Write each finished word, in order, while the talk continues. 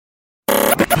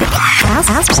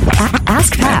Ask Pat.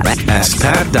 AskPat.com.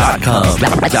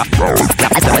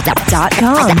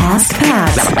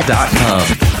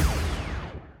 AskPat.com.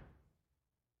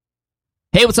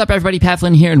 Hey, what's up, everybody? Pat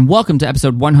Flynn here, and welcome to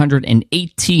episode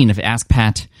 118 of Ask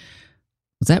Pat.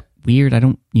 Was that weird? I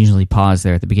don't usually pause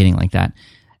there at the beginning like that.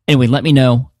 Anyway, let me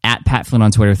know at Pat Flynn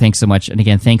on Twitter. Thanks so much. And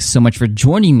again, thanks so much for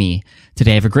joining me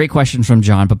today. I have a great question from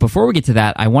John. But before we get to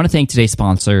that, I want to thank today's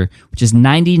sponsor, which is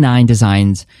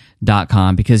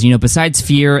 99designs.com. Because, besides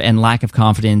fear and lack of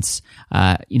confidence,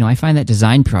 I find that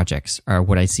design projects are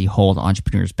what I see hold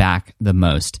entrepreneurs back the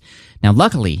most. Now,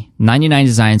 luckily, 99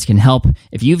 Designs can help.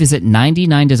 If you visit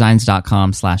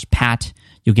 99designs.com/Pat,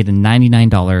 you'll get a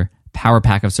 $99 power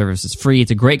pack of services free.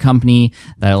 It's a great company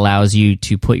that allows you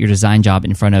to put your design job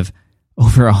in front of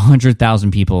over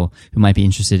 100,000 people who might be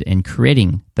interested in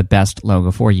creating the best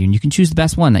logo for you. And you can choose the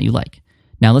best one that you like.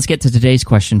 Now, let's get to today's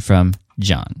question from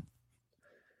John.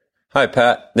 Hi,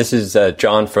 Pat. This is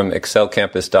John from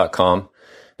excelcampus.com.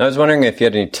 I was wondering if you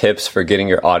had any tips for getting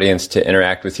your audience to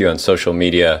interact with you on social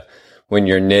media when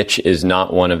your niche is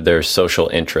not one of their social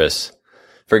interests.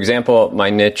 For example, my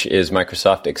niche is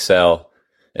Microsoft Excel,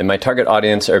 and my target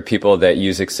audience are people that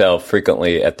use Excel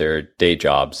frequently at their day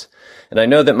jobs. And I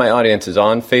know that my audience is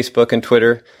on Facebook and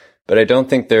Twitter, but I don't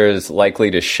think they're as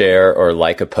likely to share or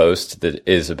like a post that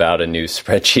is about a new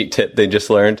spreadsheet tip they just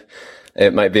learned.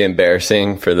 It might be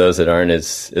embarrassing for those that aren't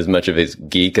as much of a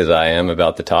geek as I am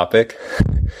about the topic.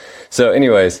 So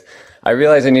anyways, I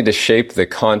realize I need to shape the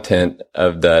content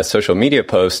of the social media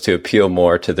posts to appeal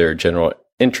more to their general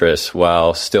interests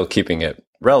while still keeping it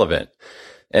relevant.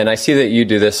 And I see that you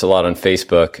do this a lot on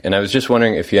Facebook, and I was just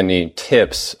wondering if you had any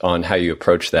tips on how you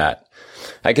approach that.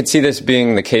 I could see this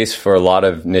being the case for a lot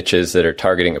of niches that are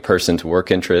targeting a person's work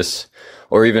interests,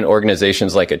 or even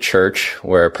organizations like a church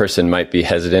where a person might be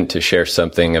hesitant to share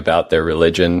something about their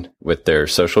religion with their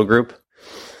social group.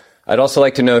 I'd also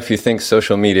like to know if you think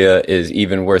social media is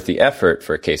even worth the effort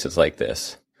for cases like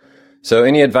this. So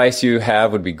any advice you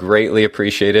have would be greatly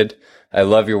appreciated. I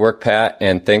love your work, Pat,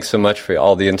 and thanks so much for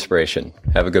all the inspiration.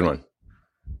 Have a good one.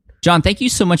 John, thank you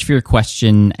so much for your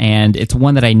question, and it's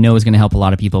one that I know is going to help a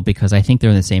lot of people because I think they're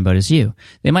in the same boat as you.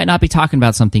 They might not be talking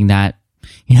about something that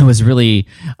is really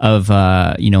of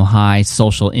high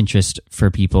social interest for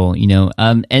people,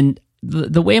 and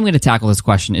the way I'm going to tackle this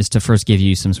question is to first give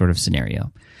you some sort of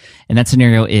scenario. And that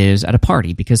scenario is at a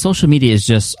party, because social media is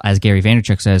just, as Gary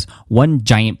Vaynerchuk says, one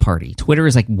giant party. Twitter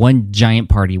is like one giant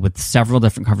party with several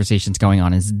different conversations going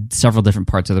on in several different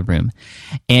parts of the room.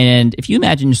 And if you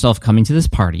imagine yourself coming to this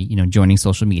party, joining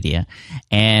social media,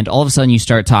 and all of a sudden you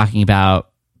start talking about,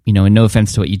 and no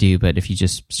offense to what you do, but if you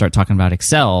just start talking about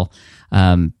Excel,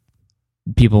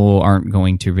 people aren't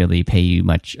going to really pay you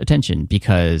much attention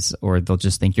or they'll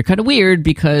just think you're kind of weird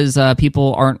because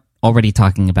people aren't already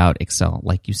talking about Excel,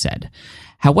 like you said.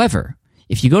 However,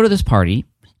 if you go to this party,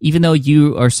 even though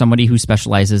you are somebody who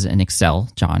specializes in Excel,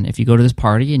 John, if you go to this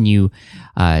party and you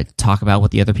talk about what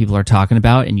the other people are talking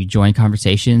about and you join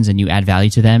conversations and you add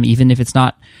value to them, even if it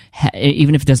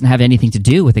doesn't have anything to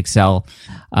do with Excel,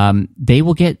 they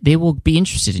will be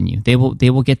interested in you. They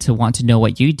will get to want to know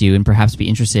what you do and perhaps be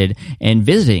interested in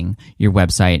visiting your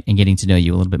website and getting to know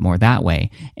you a little bit more that way.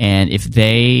 And if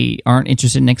they aren't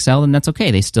interested in Excel, then that's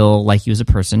okay. They still like you as a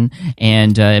person.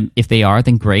 And if they are,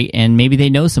 then great. And maybe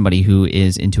they know somebody who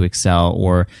is into Excel,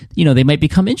 or they might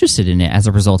become interested in it as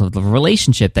a result of the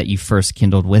relationship that you first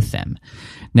kindled with them.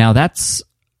 Now that's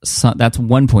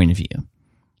one point of view.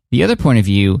 The other point of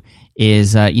view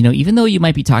is even though you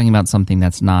might be talking about something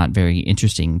that's not very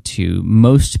interesting to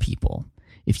most people,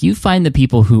 if you find the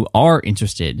people who are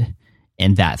interested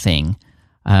in that thing,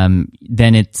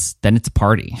 then it's a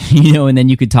party, and then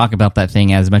you could talk about that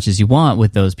thing as much as you want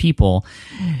with those people.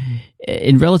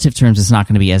 In relative terms, it's not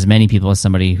going to be as many people as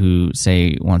somebody who,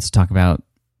 say, wants to talk about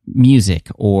music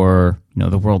or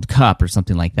the World Cup or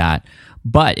something like that.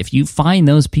 But if you find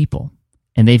those people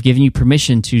and they've given you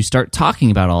permission to start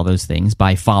talking about all those things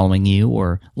by following you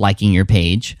or liking your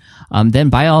page, then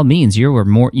by all means, you are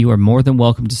more than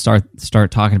welcome to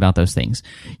start talking about those things.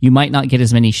 You might not get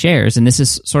as many shares, and this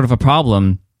is sort of a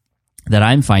problem that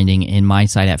I'm finding in my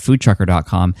site at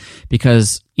foodtrucker.com,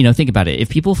 because, think about it. If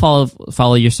people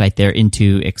follow your site, they're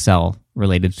into Excel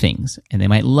related things and they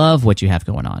might love what you have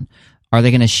going on. Are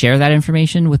they going to share that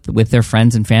information with their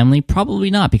friends and family?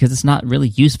 Probably not, because it's not really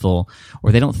useful,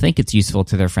 or they don't think it's useful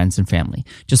to their friends and family.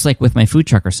 Just like with my Food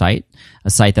Trucker site, a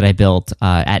site that I built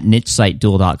at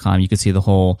nichesiteduel.com. You can see the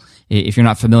whole, if you're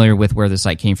not familiar with where the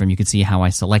site came from, you can see how I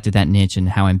selected that niche and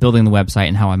how I'm building the website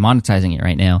and how I'm monetizing it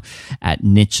right now at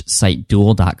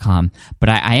nichesiteduel.com. But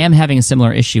I am having a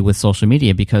similar issue with social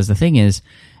media, because the thing is,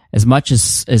 as much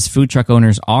as food truck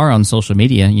owners are on social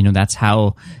media, that's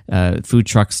how food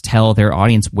trucks tell their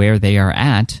audience where they are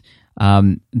at.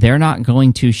 They're not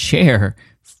going to share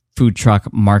food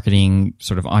truck marketing,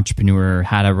 sort of entrepreneur,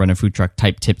 how to run a food truck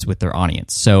type tips with their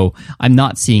audience. So I'm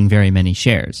not seeing very many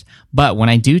shares. But when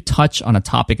I do touch on a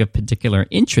topic of particular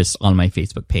interest on my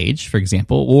Facebook page, for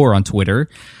example, or on Twitter,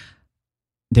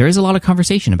 there is a lot of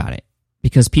conversation about it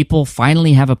because people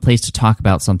finally have a place to talk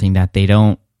about something that they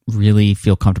don't really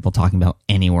feel comfortable talking about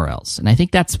anywhere else. And I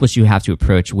think that's what you have to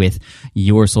approach with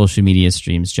your social media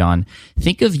streams, John.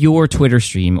 Think of your Twitter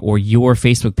stream or your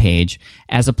Facebook page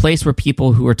as a place where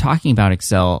people who are talking about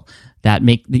Excel that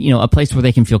make, a place where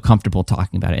they can feel comfortable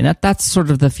talking about it. And that's sort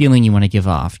of the feeling you want to give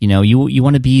off. You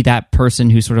want to be that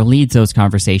person who sort of leads those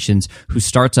conversations, who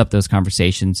starts up those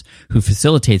conversations, who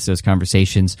facilitates those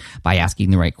conversations by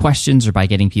asking the right questions or by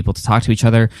getting people to talk to each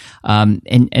other.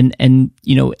 And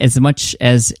as much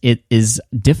as it is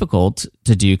difficult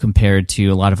to do compared to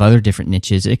a lot of other different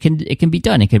niches, it can be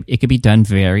done. It could be done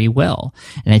very well.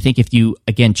 And I think if you,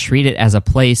 again, treat it as a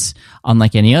place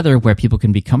unlike any other where people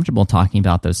can be comfortable talking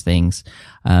about those things,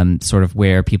 sort of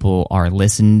where people are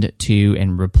listened to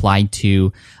and replied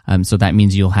to. So that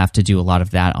means you'll have to do a lot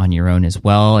of that on your own as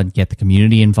well and get the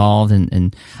community involved.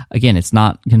 And again, it's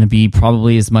not going to be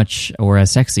probably as much or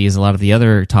as sexy as a lot of the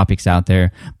other topics out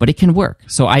there, but it can work.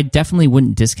 So I definitely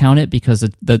wouldn't discount it because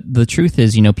the truth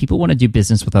is, people want to do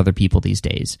business with other people these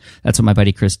days. That's what my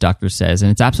buddy Chris Ducker says.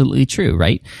 And it's absolutely true,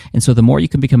 right? And so the more you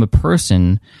can become the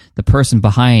person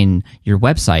behind your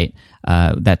website,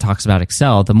 that talks about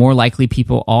Excel, the more likely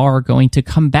people are going to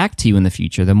come back to you in the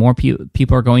future. The more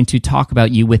people are going to talk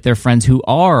about you with their friends who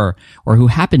are or who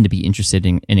happen to be interested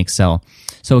in Excel.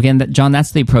 So again, John,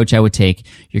 that's the approach I would take.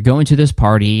 You're going to this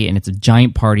party, and it's a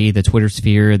giant party, the Twitter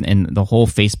sphere and the whole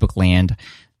Facebook land.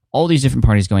 All these different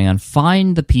parties going on.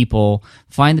 Find the people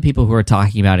who are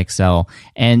talking about Excel,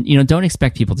 and don't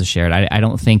expect people to share it. I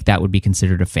don't think that would be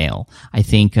considered a fail. I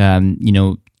think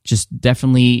just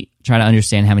definitely try to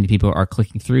understand how many people are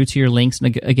clicking through to your links.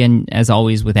 And again, as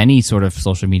always, with any sort of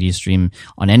social media stream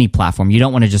on any platform, you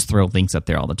don't want to just throw links up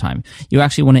there all the time. You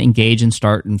actually want to engage and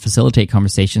start and facilitate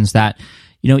conversations that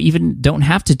even don't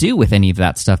have to do with any of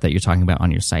that stuff that you're talking about on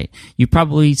your site. You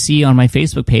probably see on my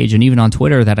Facebook page and even on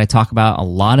Twitter that I talk about a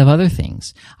lot of other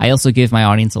things. I also give my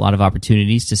audience a lot of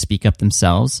opportunities to speak up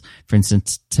themselves. For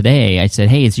instance, today I said,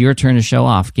 hey, it's your turn to show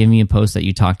off. Give me a post that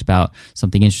you talked about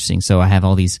something interesting. So I have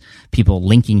all these people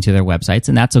linking to their websites,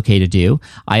 and that's okay to do.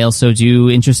 I also do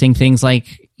interesting things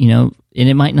like, and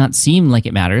it might not seem like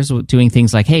it matters, doing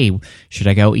things like, hey, should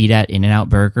I go eat at In-N-Out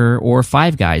Burger or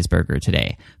Five Guys Burger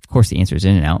today? Of course, the answer is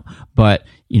In-N-Out. But,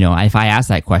 if I ask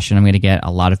that question, I'm going to get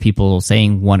a lot of people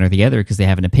saying one or the other because they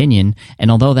have an opinion. And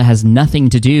although that has nothing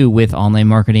to do with online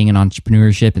marketing and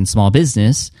entrepreneurship and small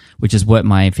business, which is what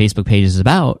my Facebook page is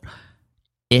about,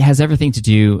 it has everything to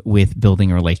do with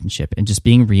building a relationship and just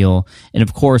being real. And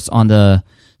of course, on the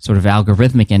sort of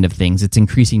algorithmic end of things, it's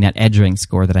increasing that EdgeRank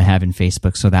score that I have in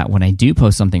Facebook so that when I do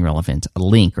post something relevant, a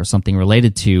link or something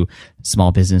related to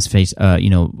small business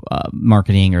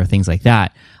marketing or things like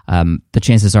that, the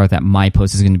chances are that my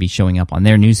post is going to be showing up on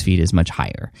their newsfeed is much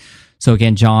higher. So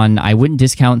again, John, I wouldn't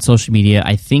discount social media.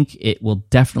 I think it will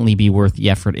definitely be worth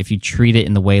the effort if you treat it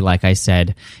in the way, like I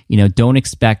said, don't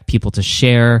expect people to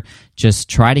share. Just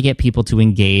try to get people to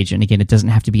engage. And again, it doesn't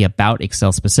have to be about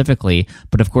Excel specifically.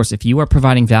 But of course, if you are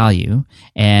providing value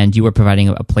and you are providing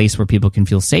a place where people can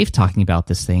feel safe talking about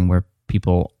this thing, where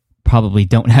people probably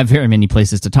don't have very many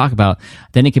places to talk about,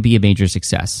 then it could be a major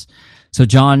success. So,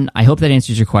 John, I hope that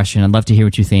answers your question. I'd love to hear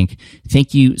what you think.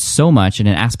 Thank you so much. And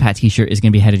an Ask Pat t-shirt is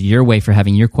going to be headed your way for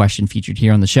having your question featured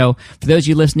here on the show. For those of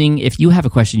you listening, if you have a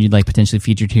question you'd like potentially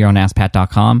featured here on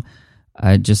AskPat.com,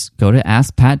 just go to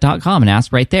AskPat.com and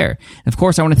ask right there. And of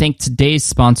course, I want to thank today's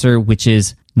sponsor, which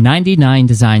is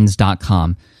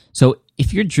 99designs.com. So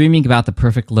if you're dreaming about the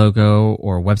perfect logo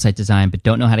or website design but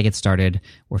don't know how to get started,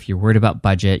 or if you're worried about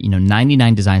budget,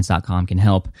 99designs.com can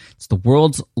help. It's the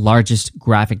world's largest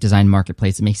graphic design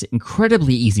marketplace. It makes it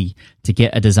incredibly easy to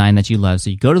get a design that you love.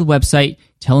 So you go to the website,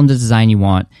 tell them the design you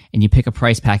want, and you pick a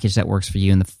price package that works for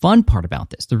you. And the fun part about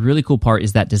this, the really cool part,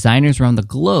 is that designers around the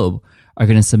globe are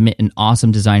going to submit an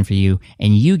awesome design for you,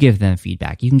 and you give them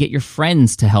feedback. You can get your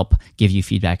friends to help give you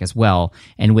feedback as well.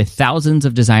 And with thousands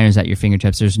of designers at your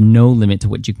fingertips, there's no limit to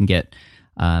what you can get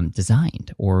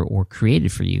designed or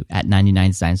created for you at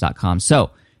 99designs.com.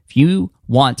 So if you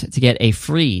want to get a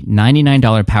free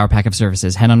 $99 power pack of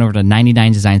services, head on over to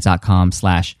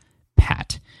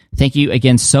 99designs.com/Pat. Thank you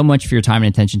again so much for your time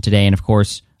and attention today. And of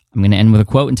course, I'm going to end with a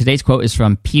quote. And today's quote is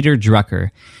from Peter Drucker.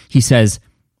 He says,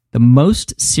 "The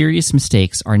most serious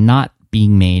mistakes are not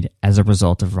being made as a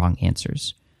result of wrong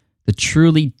answers. The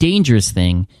truly dangerous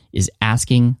thing is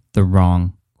asking the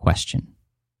wrong question.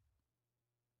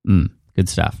 Good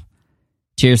stuff.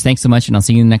 Cheers, thanks so much, and I'll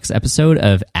see you in the next episode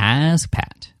of Ask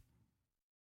Pat.